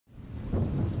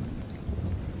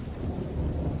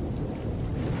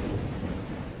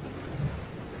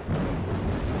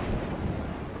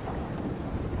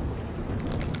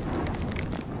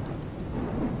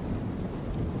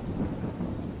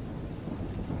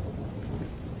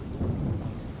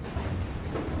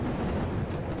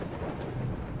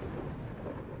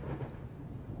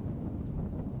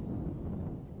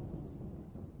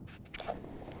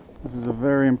This is a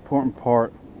very important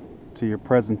part to your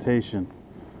presentation,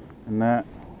 and that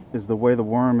is the way the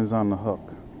worm is on the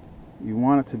hook. You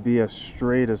want it to be as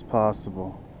straight as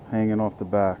possible, hanging off the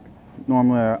back.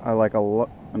 Normally I like a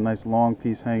nice long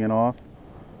piece hanging off,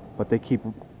 but they keep,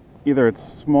 either it's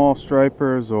small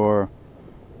stripers or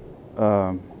you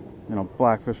know,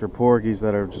 blackfish or porgies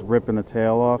that are just ripping the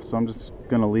tail off, so I'm just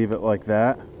gonna leave it like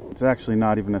that. It's actually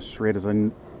not even as straight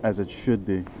as it should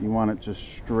be. You want it just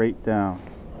straight down.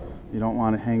 You don't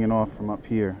want it hanging off from up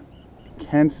here. It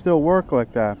can still work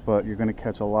like that, but you're gonna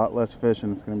catch a lot less fish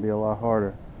and it's gonna be a lot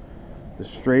harder. The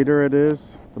straighter it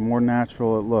is, the more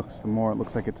natural it looks, the more it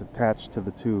looks like it's attached to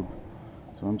the tube.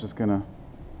 So I'm just gonna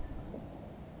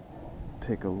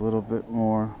take a little bit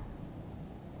more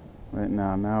right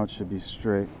now. Now it should be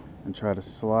straight, and try to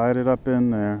slide it up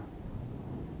in there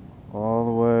all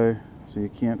the way so you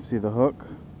can't see the hook.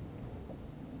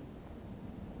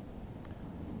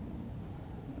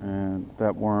 And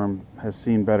that worm has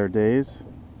seen better days,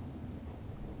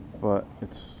 but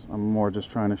I'm more just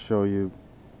trying to show you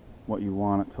what you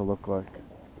want it to look like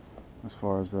as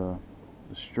far as the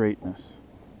straightness.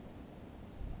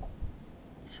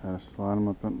 Try to slide them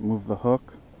up and move the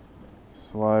hook,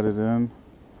 slide it in,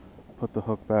 put the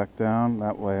hook back down.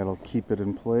 That way it'll keep it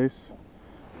in place.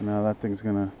 And now that thing's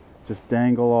gonna just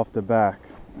dangle off the back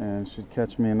and should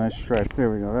catch me a nice stripe.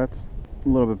 There we go. That's a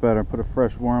little bit better. Put a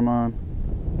fresh worm on.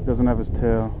 Doesn't have his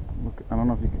tail. Look, I don't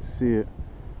know if you can see it,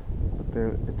 but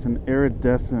it's an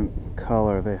iridescent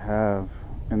color they have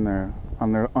in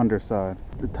on their underside.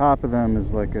 The top of them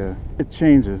is like it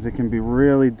changes. It can be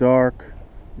really dark,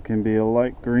 it can be a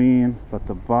light green, but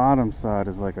the bottom side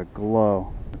is like a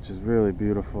glow, which is really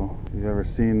beautiful. If you've ever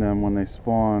seen them when they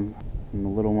spawn and the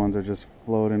little ones are just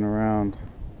floating around,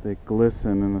 they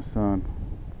glisten in the sun.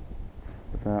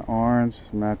 But that orange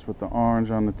match with the orange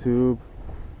on the tube.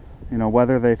 You know,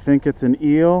 whether they think it's an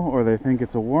eel or they think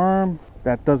it's a worm,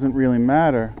 that doesn't really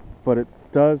matter, but it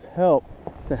does help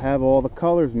to have all the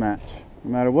colors match.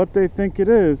 No matter what they think it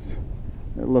is,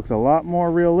 it looks a lot more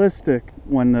realistic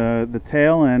when the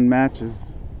tail end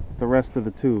matches the rest of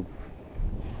the tube.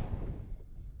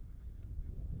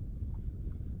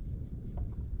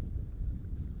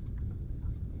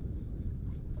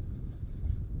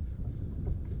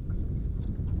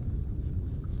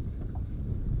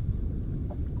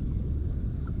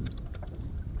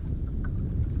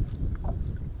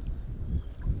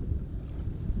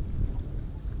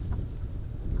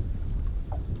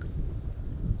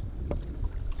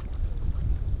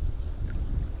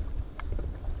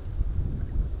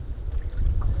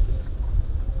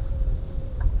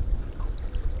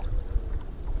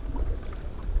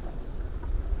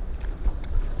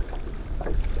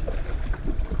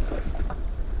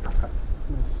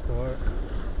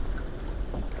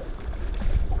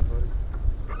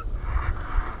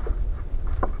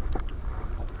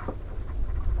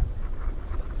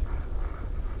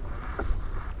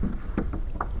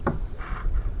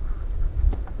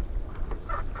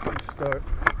 Start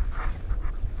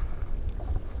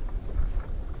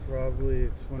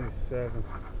probably 27.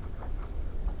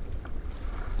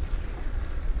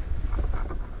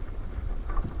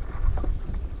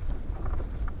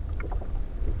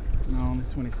 No, only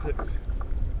 26.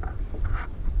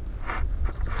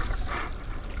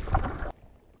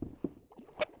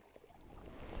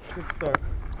 Good start.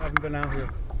 I haven't been out here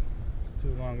too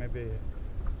long, maybe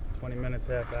 20 minutes,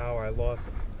 half hour. I lost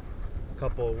a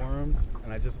couple of worms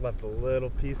and I just left a little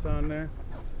piece on there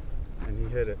and he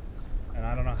hit it. And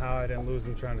I don't know how I didn't lose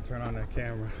him trying to turn on that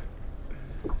camera.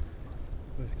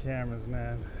 These cameras,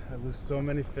 man. I lose so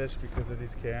many fish because of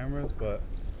these cameras, but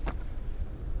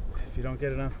if you don't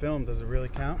get it on film, does it really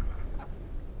count?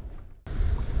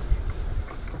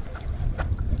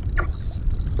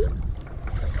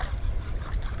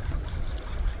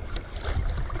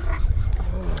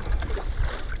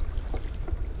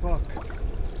 Fuck.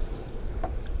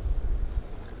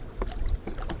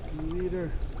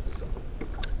 Meter.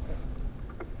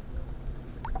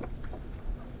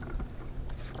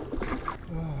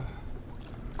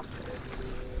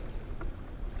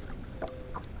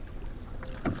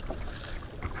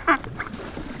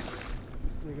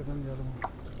 Bigger than the other one.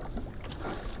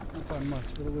 Not by much,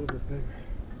 but a little bit bigger.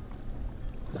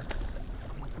 I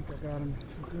think I got him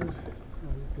too good. No,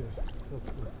 he's good. So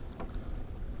good.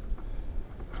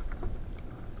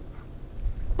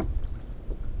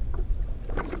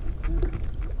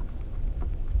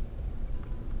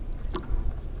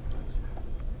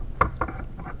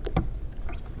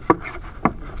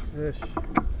 Fish.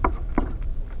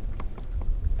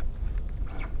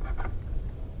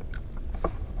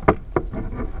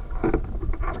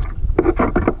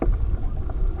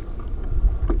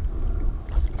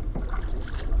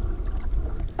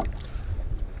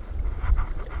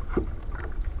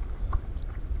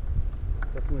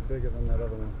 bigger than that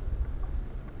other one.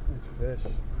 Nice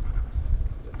fish.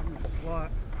 In the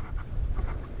slot.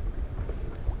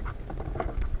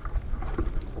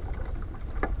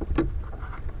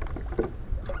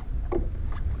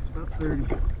 It's about 30.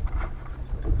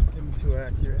 Getting too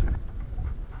accurate.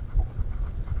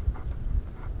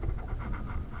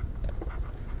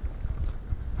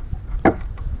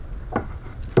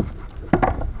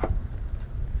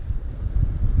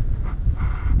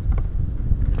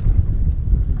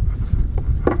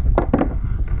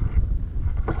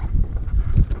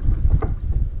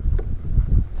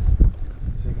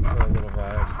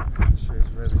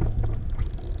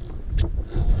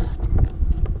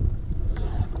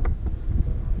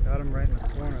 Right in the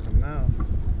corner of the mouth.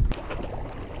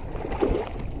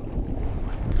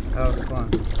 That was fun.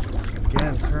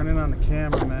 Again, turning on the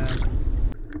camera, man.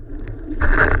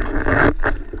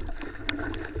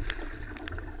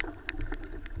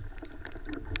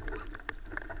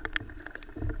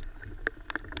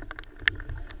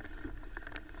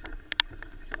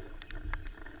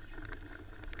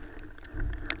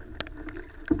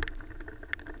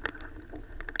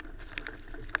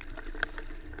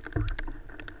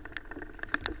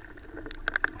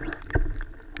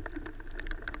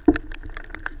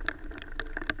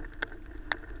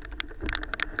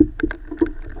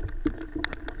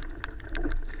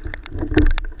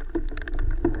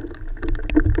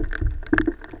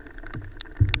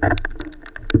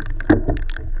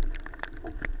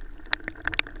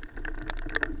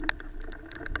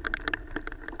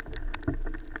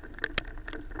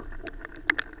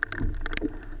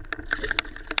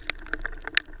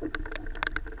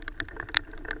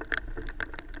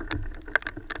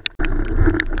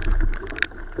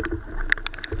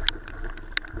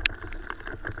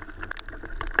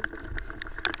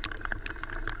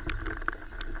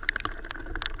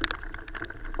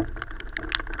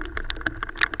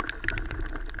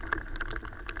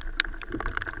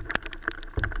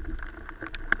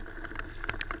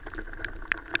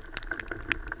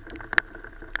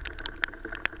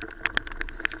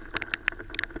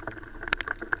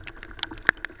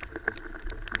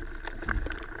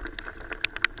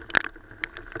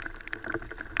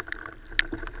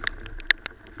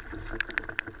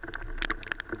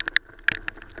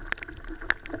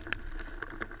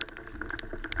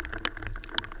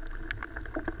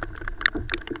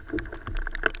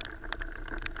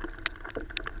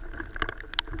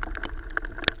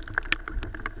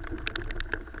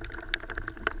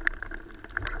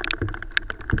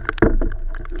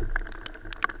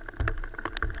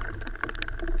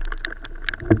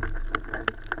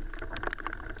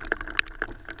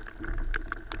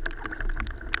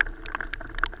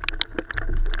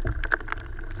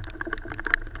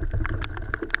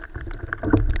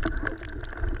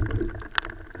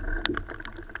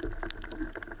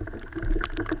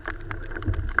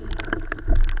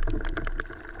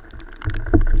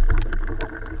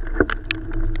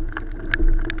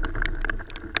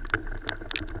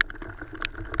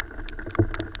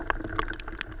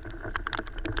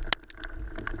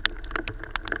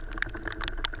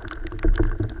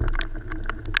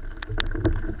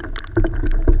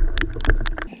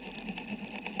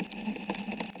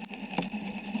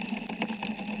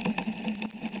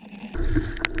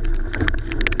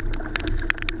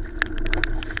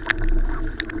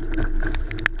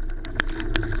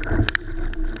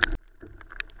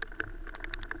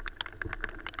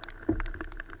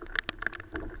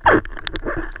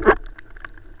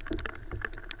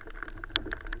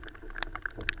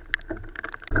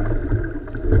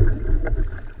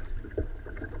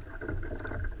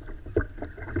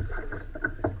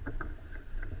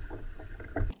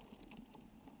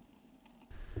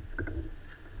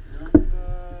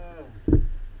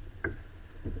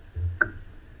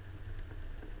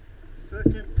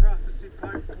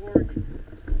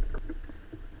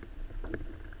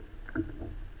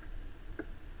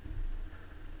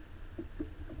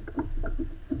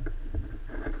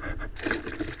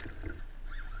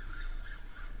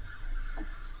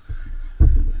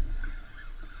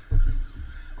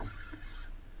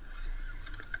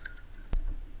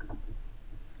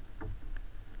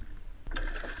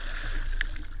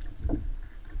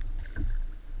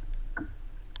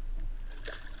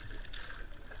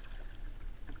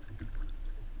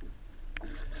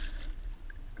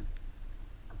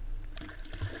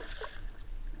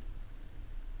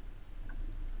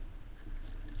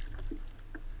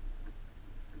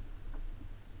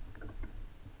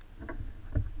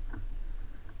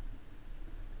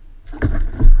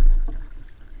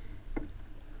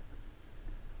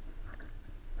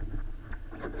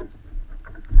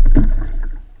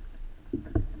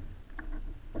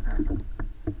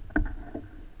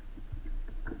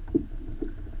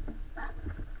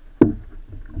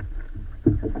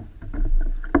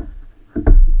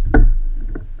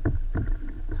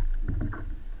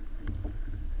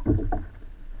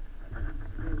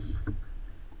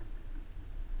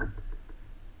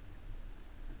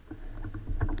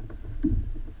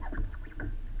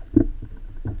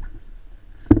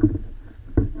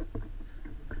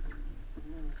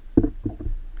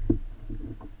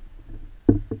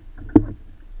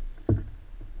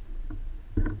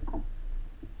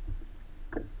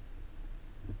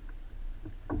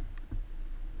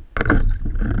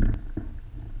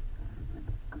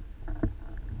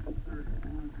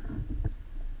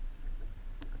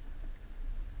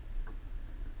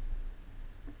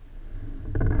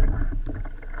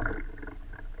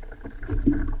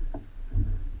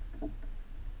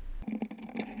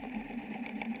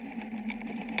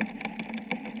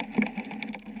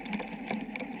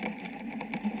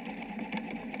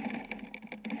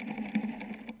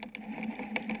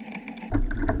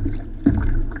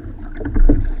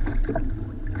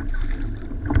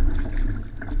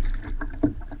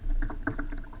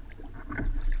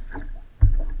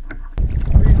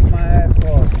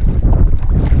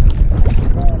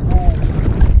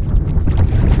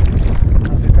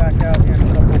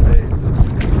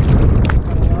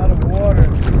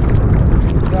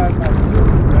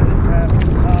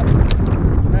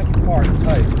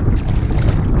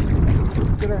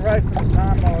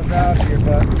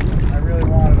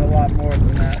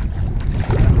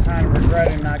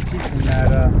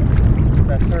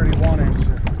 that 31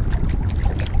 incher.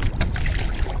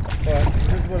 But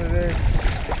it is what it is.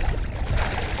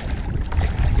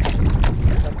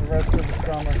 Got the rest of the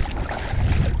summer.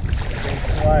 We'll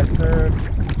slide third,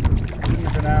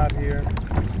 even out here.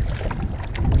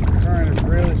 The current is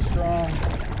really strong.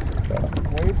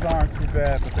 Waves aren't too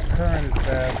bad, but the current is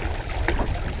bad.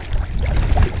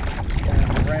 And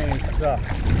the rain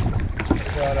sucks.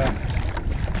 But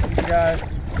you guys,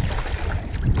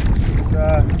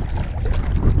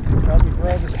 please help me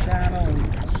grow this channel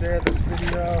and share this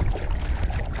video.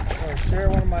 Or share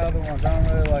one of my other ones. I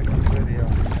don't really like this video.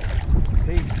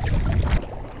 Peace.